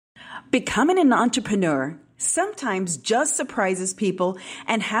Becoming an entrepreneur sometimes just surprises people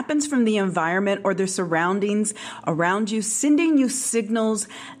and happens from the environment or the surroundings around you, sending you signals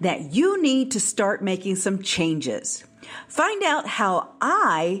that you need to start making some changes. Find out how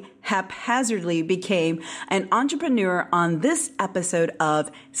I haphazardly became an entrepreneur on this episode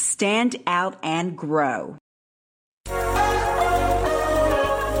of Stand Out and Grow.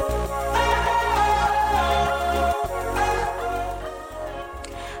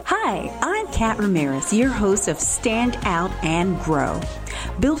 Hi, I'm Kat Ramirez, your host of Stand Out and Grow.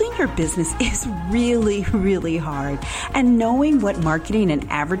 Building your business is really hard, and knowing what marketing and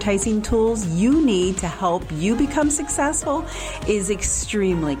advertising tools you need to help you become successful is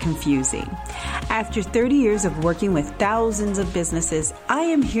extremely confusing. After 30 years of working with thousands of businesses, I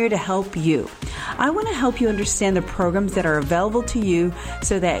am here to help you. I want to help you understand the programs that are available to you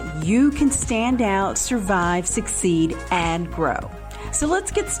so that you can stand out, survive, succeed, and grow. So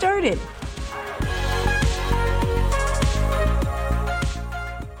let's get started.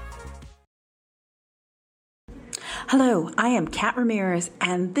 Hello, I am Kat Ramirez,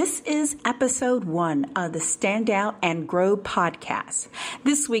 and this is episode 1 of the Stand Out and Grow podcast.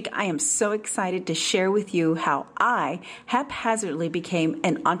 This week, I am so excited to share with you how I haphazardly became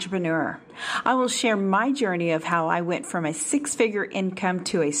an entrepreneur. I will share my journey of how I went from a 6-figure income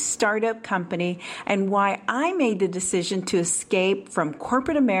to a startup company and why I made the decision to escape from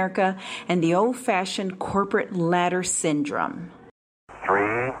corporate America and the old-fashioned corporate ladder syndrome.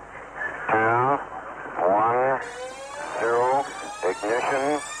 3, 2, 1, 0,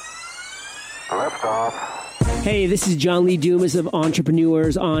 ignition, liftoff. Hey, this is John Lee Dumas of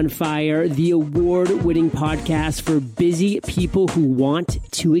Entrepreneurs on Fire, the award-winning podcast for busy people who want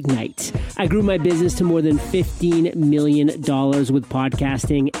to ignite. I grew my business to more than $15 million with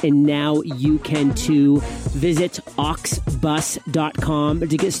podcasting, and now you can too. Visit oxbus.com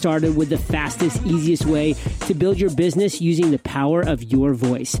to get started with the fastest, easiest way to build your business using the power of your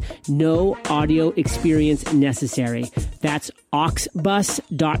voice. No audio experience necessary. That's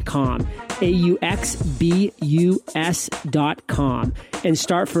oxbus.com, AUXBUS.com, and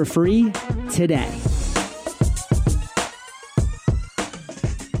start for free today.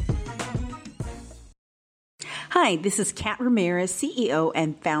 Hi, this is Kat Ramirez, CEO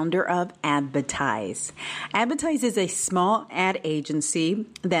and founder of Advertise. Advertise is a small ad agency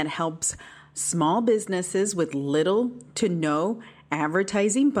that helps small businesses with little to no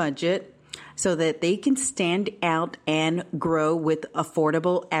advertising budget so that they can stand out and grow with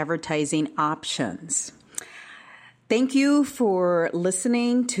affordable advertising options. Thank you for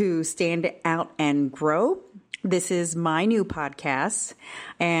listening to Stand Out and Grow. This is my new podcast,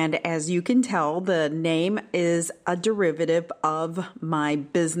 and as you can tell, the name is a derivative of my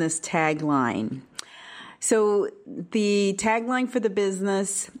business tagline. So the tagline for the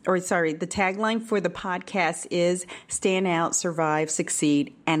podcast is Stand Out, Survive,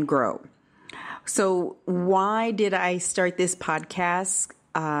 Succeed, and Grow. So why did I start this podcast?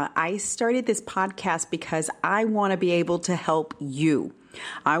 I started this podcast because I want to be able to help you.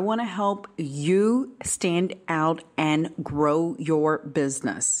 I want to help you stand out and grow your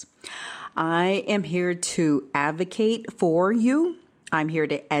business. I am here to advocate for you. I'm here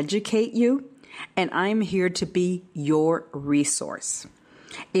to educate you, and I'm here to be your resource.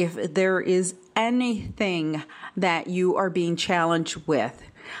 If there is anything that you are being challenged with,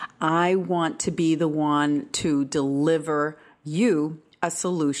 I want to be the one to deliver you a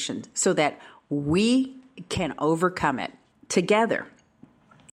solution so that we can overcome it together.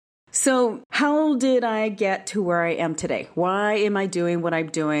 So how did I get to where I am today? Why am I doing what I'm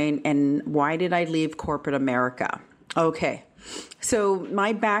doing, and why did I leave corporate America? Okay, so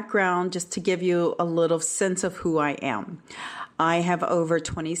my background, just to give you a little sense of who I am. I have over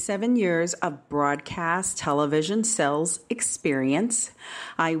 27 years of broadcast television sales experience.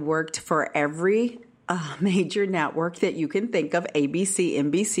 I worked for every major network that you can think of: ABC,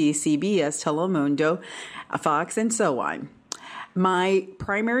 NBC, CBS, Telemundo, Fox, and so on. My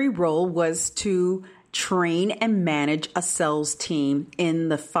primary role was to train and manage a sales team in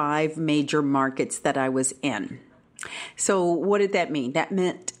the 5 major markets that I was in. So what did that mean? That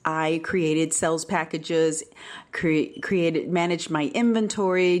meant I created sales packages, managed my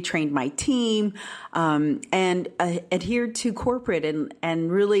inventory, trained my team, and adhered to corporate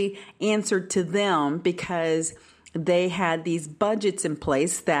and really answered to them because they had these budgets in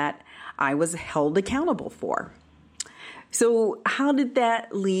place that I was held accountable for. So how did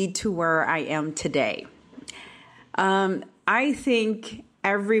that lead to where I am today? I think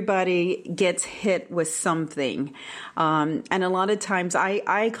everybody gets hit with something. And a lot of times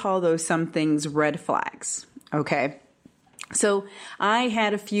I call those some things red flags. Okay. So I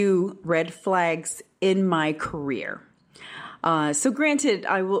had a few red flags in my career. So granted,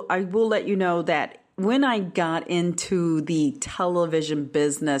 I will let you know that when I got into the television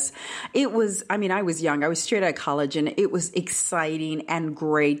business, I was young. I was straight out of college, and it was exciting and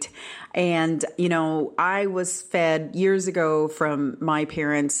great. And, I was fed years ago from my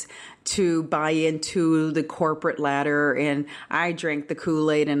parents to buy into the corporate ladder, and I drank the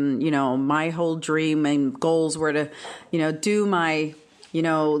Kool-Aid, and, my whole dream and goals were to, do my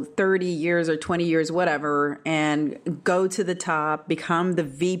 30 years or 20 years, whatever, and go to the top, become the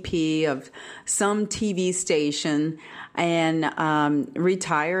VP of some TV station, and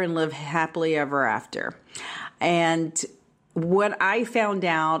retire and live happily ever after. And what I found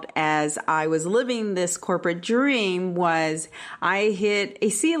out as I was living this corporate dream was I hit a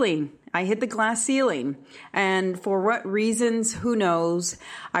ceiling. I hit the glass ceiling. And for what reasons, who knows?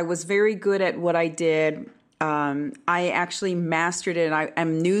 I was very good at what I did. I actually mastered it.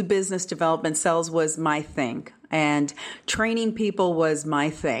 New business development, sales was my thing, and training people was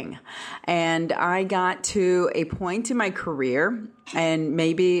my thing. And I got to a point in my career, and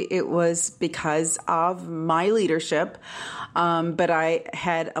maybe it was because of my leadership, but I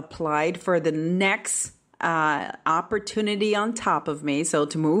had applied for the next opportunity on top of me. So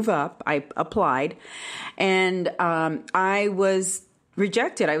to move up, I applied, and I was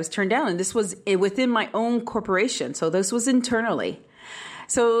rejected. I was turned down, and this was within my own corporation. So this was internally.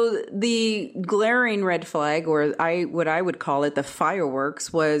 So the glaring red flag, or what I would call it, the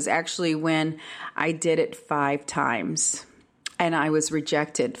fireworks, was actually when I did it 5 times, and I was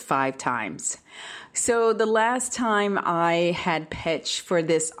rejected 5 times. So the last time I had pitched for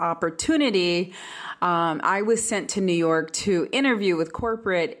this opportunity, I was sent to New York to interview with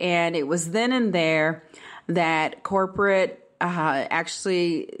corporate, and it was then and there that corporate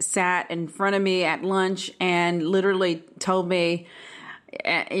actually sat in front of me at lunch and literally told me,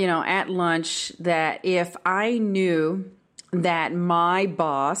 at lunch, that if I knew that my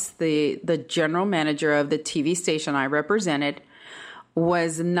boss, the general manager of the TV station I represented,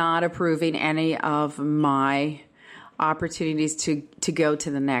 was not approving any of my opportunities to go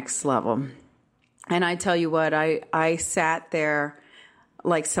to the next level. And I tell you what, I sat there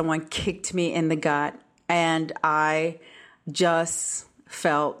like someone kicked me in the gut, and I just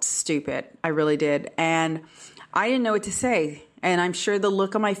felt stupid. I really did. And I didn't know what to say. And I'm sure the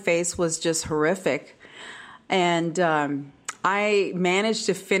look on my face was just horrific. And I managed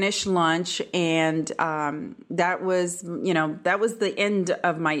to finish lunch, and that was the end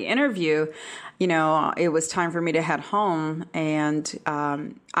of my interview. It was time for me to head home, and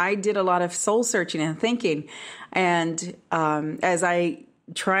I did a lot of soul searching and thinking. And as I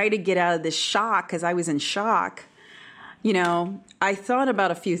tried to get out of this shock, because I was in shock, I thought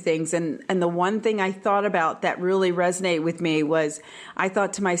about a few things, and the one thing I thought about that really resonated with me was I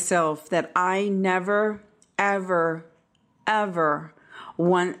thought to myself that I never, ever, ever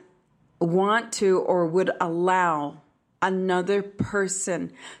want to or would allow another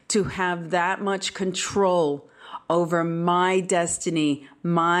person to have that much control over my destiny,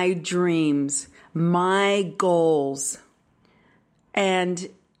 my dreams, my goals. And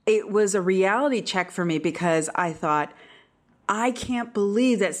it was a reality check for me, because I thought, I can't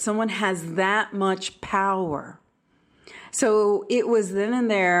believe that someone has that much power. So it was then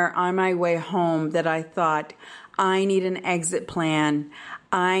and there on my way home that I thought, I need an exit plan.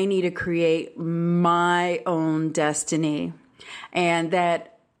 I need to create my own destiny. And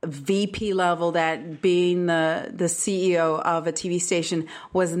that VP level, that being the CEO of a TV station,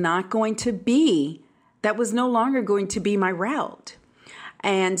 was not going to be, that was no longer going to be my route.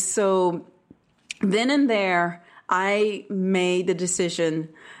 And so then and there, I made the decision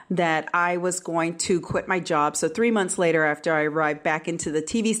that I was going to quit my job. So 3 months later, after I arrived back into the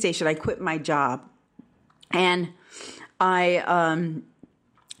TV station, I quit my job. And I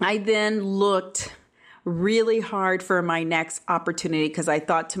then looked really hard for my next opportunity, because I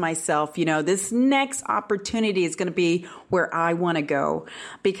thought to myself, this next opportunity is going to be where I want to go.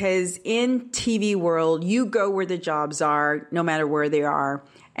 Because in TV world, you go where the jobs are, no matter where they are.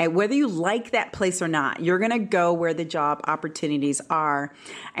 And whether you like that place or not, you're going to go where the job opportunities are.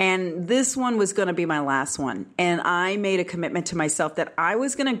 And this one was going to be my last one. And I made a commitment to myself that I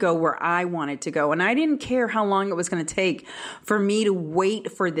was going to go where I wanted to go. And I didn't care how long it was going to take for me to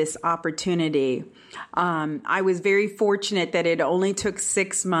wait for this opportunity. I was very fortunate that it only took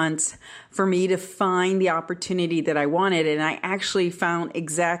 6 months for me to find the opportunity that I wanted. And I actually found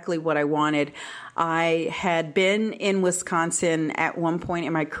exactly what I wanted. I had been in Wisconsin at one point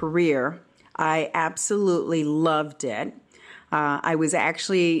in my career. I absolutely loved it. I was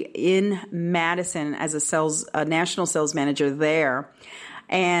actually in Madison as a national sales manager there.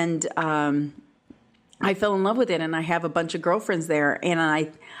 And I fell in love with it, and I have a bunch of girlfriends there. And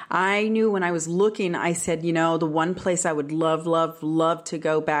I knew when I was looking, I said, the one place I would love to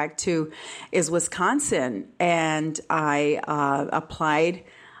go back to is Wisconsin. And I applied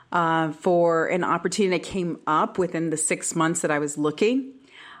for an opportunity that came up within the 6 months that I was looking.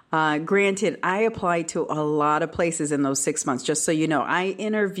 Granted, I applied to a lot of places in those 6 months, just so you know. I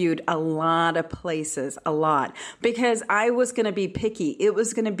interviewed a lot of places, because I was going to be picky. It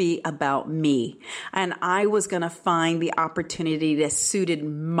was going to be about me, and I was going to find the opportunity that suited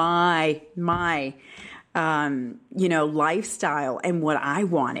my lifestyle and what I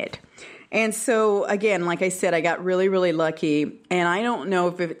wanted. And so, again, like I said, I got really, really lucky. And I don't know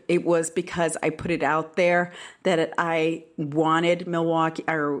if it was because I put it out there that I wanted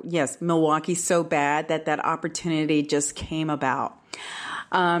Milwaukee so bad that opportunity just came about.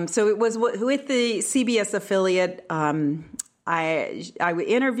 So it was with the CBS affiliate. I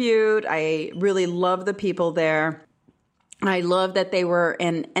interviewed. I really loved the people there. I loved that they were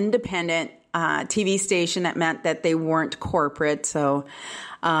an independent TV station. That meant that they weren't corporate. So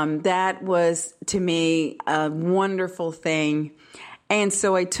that was, to me, a wonderful thing. And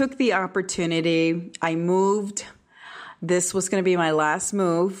so I took the opportunity. I moved. This was going to be my last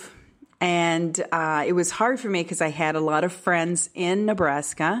move. And it was hard for me because I had a lot of friends in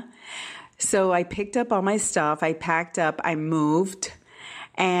Nebraska. So I picked up all my stuff. I packed up. I moved.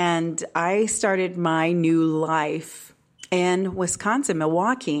 And I started my new life in Wisconsin,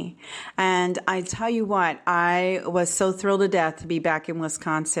 Milwaukee. And I tell you what, I was so thrilled to death to be back in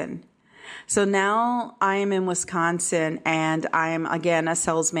Wisconsin. So now I am in Wisconsin, and I am, again, a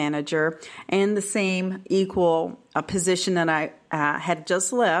sales manager in the same equal position that I had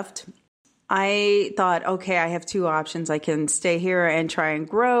just left. I thought, okay, I have two options. I can stay here and try and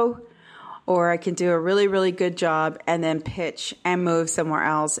grow, or I can do a really, really good job and then pitch and move somewhere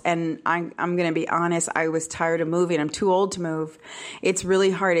else. And I'm going to be honest, I was tired of moving. I'm too old to move. It's really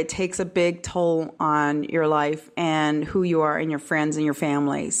hard. It takes a big toll on your life and who you are and your friends and your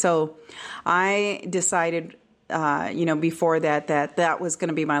family. So I decided, before that was going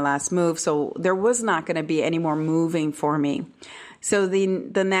to be my last move. So there was not going to be any more moving for me. So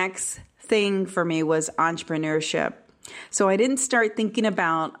the next thing for me was entrepreneurship. So I didn't start thinking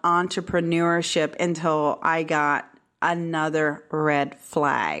about entrepreneurship until I got another red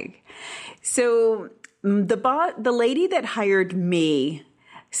flag. So the lady that hired me,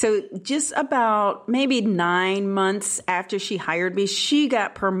 so just about maybe 9 months after she hired me, she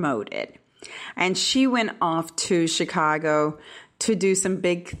got promoted. And she went off to Chicago to do some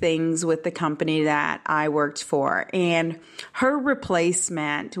big things with the company that I worked for. And her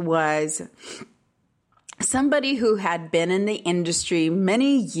replacement was somebody who had been in the industry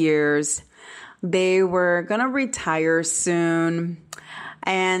many years. They were going to retire soon.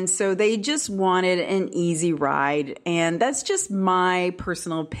 And so they just wanted an easy ride. And that's just my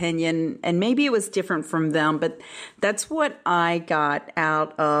personal opinion. And maybe it was different from them, but that's what I got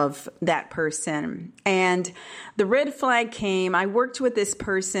out of that person. And the red flag came. I worked with this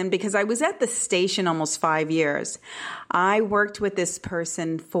person because I was at the station almost 5 years. I worked with this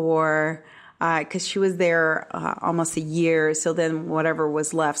person for because she was there almost a year, so then whatever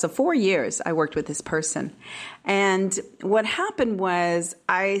was left. So 4 years I worked with this person. And what happened was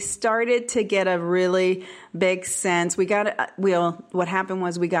I started to get a really big sense. What happened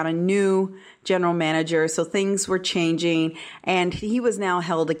was we got a new general manager, so things were changing, and he was now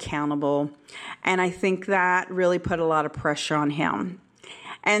held accountable. And I think that really put a lot of pressure on him.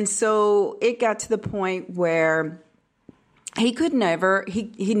 And so it got to the point where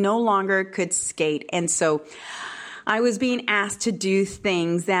he no longer could skate. And so I was being asked to do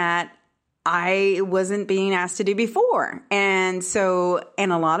things that I wasn't being asked to do before. And a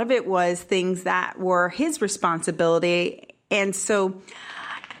lot of it was things that were his responsibility. And so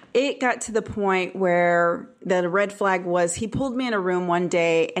it got to the point where the red flag was he pulled me in a room one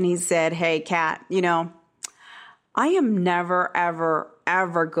day and he said, "Hey, Kat, I am never, ever,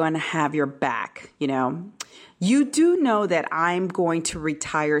 ever going to have your back, You do know that I'm going to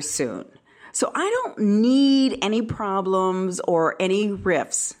retire soon. So I don't need any problems or any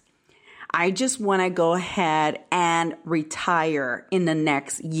rifts. I just want to go ahead and retire in the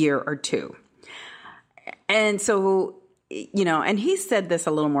next year or two." And so, and he said this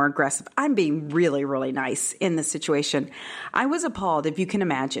a little more aggressive. I'm being really, really nice in this situation. I was appalled, if you can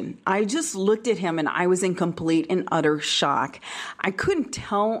imagine. I just looked at him and I was in complete and utter shock. I couldn't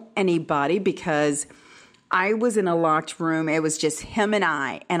tell anybody because I was in a locked room. It was just him and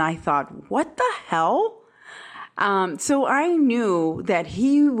I thought, what the hell? So I knew that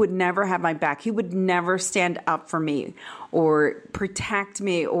he would never have my back. He would never stand up for me or protect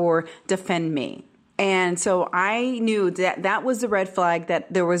me or defend me. And so I knew that that was the red flag,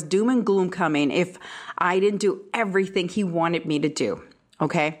 that there was doom and gloom coming if I didn't do everything he wanted me to do.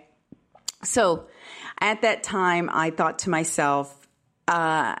 Okay. So at that time, I thought to myself,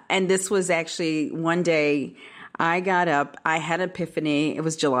 and this was actually one day I got up, I had an epiphany. It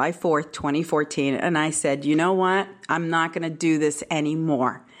was July 4th, 2014. And I said, you know what? I'm not going to do this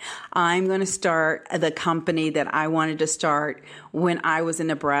anymore. I'm going to start the company that I wanted to start when I was in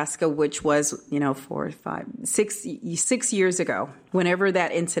Nebraska, which was, 6 years ago, whenever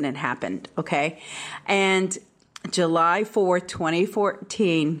that incident happened. Okay. And July 4th,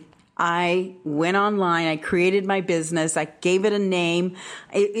 2014, I went online, I created my business, I gave it a name.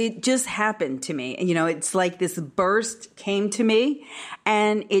 It just happened to me. It's like this burst came to me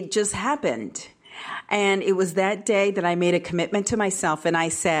and it just happened. And it was that day that I made a commitment to myself and I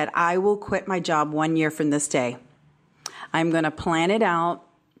said, I will quit my job 1 year from this day. I'm going to plan it out.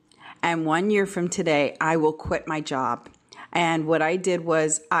 And 1 year from today, I will quit my job. And what I did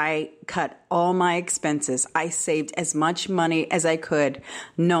was I cut all my expenses. I saved as much money as I could,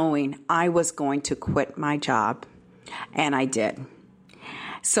 knowing I was going to quit my job. And I did.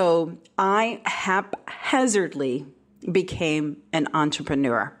 So I haphazardly became an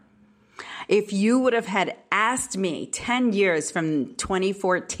entrepreneur. If you would have had asked me 10 years from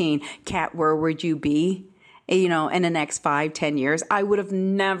 2014, Kat, where would you be? In the next 5-10 years, I would have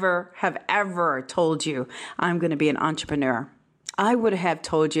never have ever told you I'm going to be an entrepreneur. I would have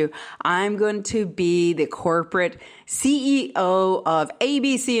told you I'm going to be the corporate CEO of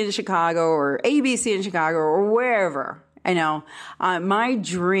ABC in Chicago or ABC in Chicago or wherever. My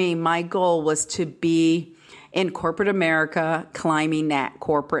dream, my goal was to be in corporate America, climbing that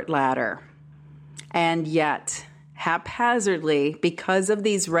corporate ladder. And yet, haphazardly, because of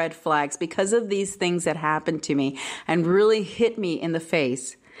these red flags, because of these things that happened to me and really hit me in the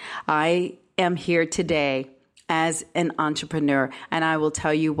face, I am here today as an entrepreneur. And I will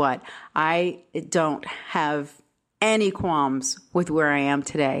tell you what, I don't have any qualms with where I am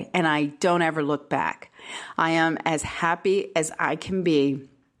today. And I don't ever look back. I am as happy as I can be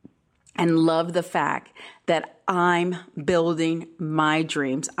and love the fact that I'm building my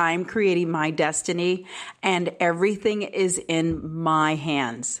dreams. I'm creating my destiny and everything is in my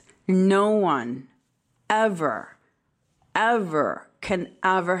hands. No one ever can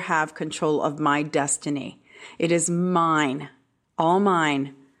ever have control of my destiny. It is mine, all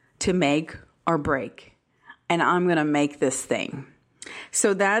mine, to make or break. And I'm going to make this thing.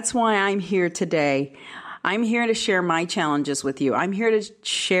 So that's why I'm here today. I'm here to share my challenges with you. I'm here to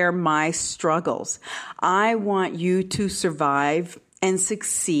share my struggles. I want you to survive and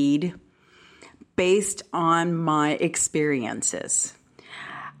succeed based on my experiences.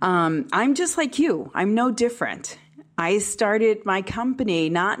 I'm just like you. I'm no different. I started my company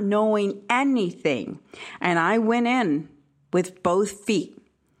not knowing anything, and I went in with both feet,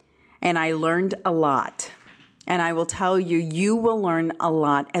 and I learned a lot. And I will tell you, you will learn a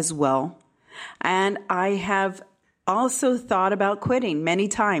lot as well. And I have also thought about quitting many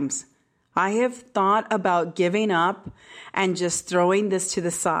times. I have thought about giving up and just throwing this to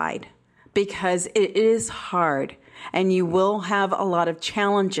the side because it is hard and you will have a lot of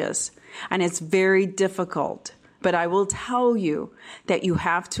challenges and it's very difficult. But I will tell you that you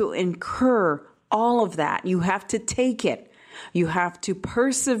have to incur all of that. You have to take it. You have to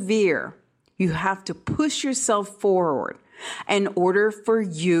persevere. You have to push yourself forward in order for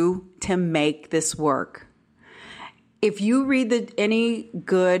you to make this work. If you read any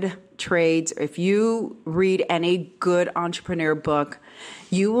good trades, if you read any good entrepreneur book,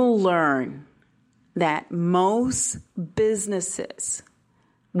 you will learn that most businesses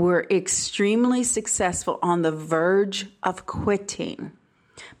were extremely successful on the verge of quitting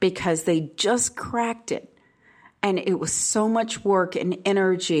because they just cracked it. And it was so much work and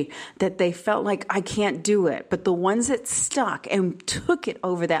energy that they felt like, I can't do it. But the ones that stuck and took it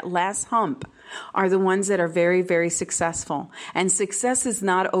over that last hump are the ones that are very, very successful. And success is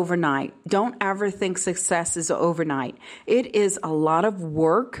not overnight. Don't ever think success is overnight. It is a lot of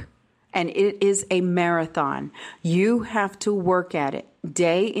work and it is a marathon. You have to work at it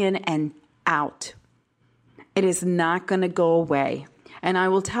day in and out. It is not going to go away. And I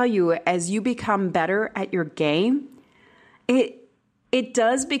will tell you, as you become better at your game, it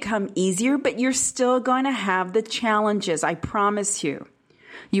does become easier, but you're still going to have the challenges. I promise you.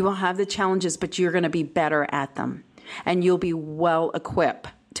 You will have the challenges, but you're going to be better at them. And you'll be well equipped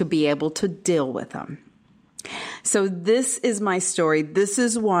to be able to deal with them. So this is my story. This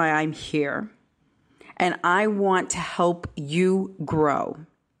is why I'm here. and I want to help you grow.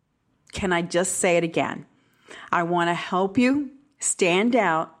 Can I just say it again? I want to help you stand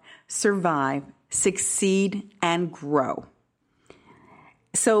out, survive, succeed, and grow.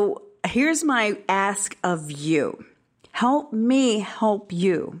 So here's my ask of you. Help me help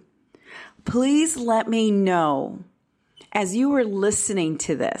you. Please let me know, as you are listening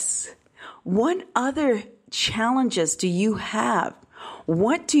to this, what other challenges do you have?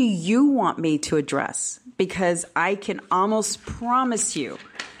 What do you want me to address? Because I can almost promise you,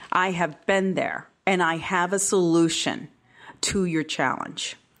 I have been there and I have a solution to your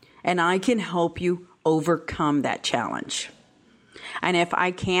challenge. And I can help you overcome that challenge. And if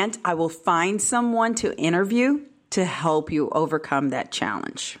I can't, I will find someone to interview to help you overcome that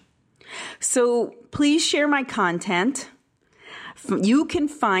challenge. So please share my content. You can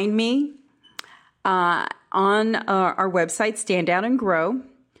find me on our website, Stand Out and Grow.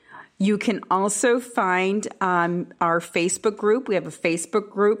 You can also find our Facebook group. We have a Facebook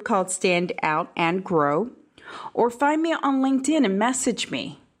group called Stand Out and Grow. Or find me on LinkedIn and message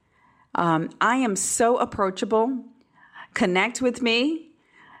me. I am so approachable. Connect with me.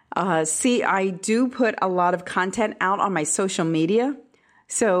 I do put a lot of content out on my social media.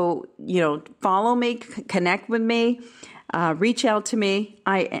 So, follow me, connect with me, reach out to me.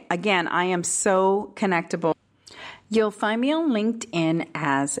 I am so connectable. You'll find me on LinkedIn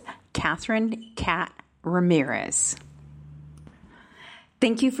as Catherine Cat Ramirez.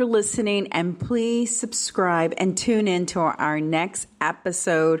 Thank you for listening, and please subscribe and tune in to our next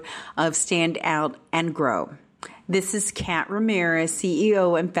episode of Stand Out and Grow. This is Cat Ramirez,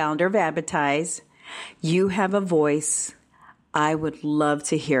 CEO and founder of Advertise. You have a voice. I would love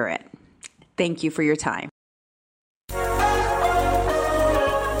to hear it. Thank you for your time.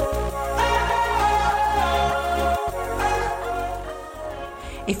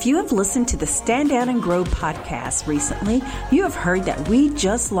 If you have listened to the Stand Out and Grow podcast recently, you have heard that we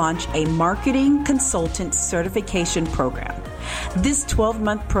just launched a marketing consultant certification program. This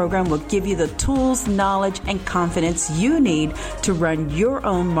 12-month program will give you the tools, knowledge, and confidence you need to run your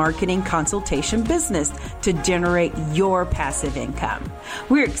own marketing consultation business to generate your passive income.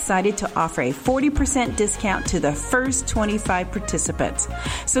 We're excited to offer a 40% discount to the first 25 participants.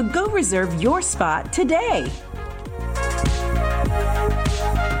 So go reserve your spot today.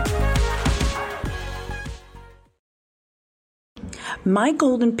 My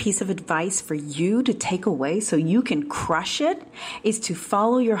golden piece of advice for you to take away so you can crush it is to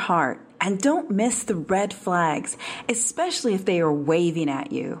follow your heart and don't miss the red flags, especially if they are waving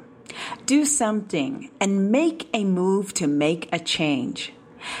at you. Do something and make a move to make a change.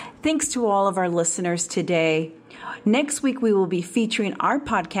 Thanks to all of our listeners today. Next week, we will be featuring our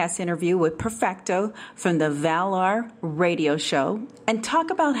podcast interview with Perfecto from the Valar radio show and talk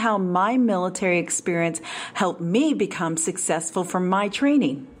about how my military experience helped me become successful from my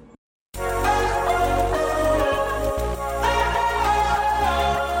training.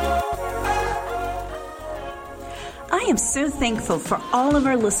 I am so thankful for all of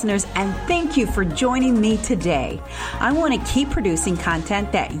our listeners, and thank you for joining me today. I want to keep producing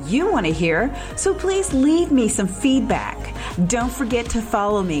content that you want to hear, so please leave me some feedback. Don't forget to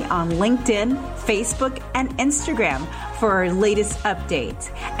follow me on LinkedIn, Facebook, and Instagram for our latest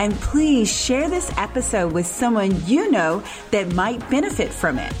updates. And please share this episode with someone you know that might benefit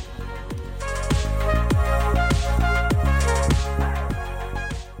from it.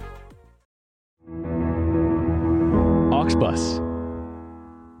 Bus.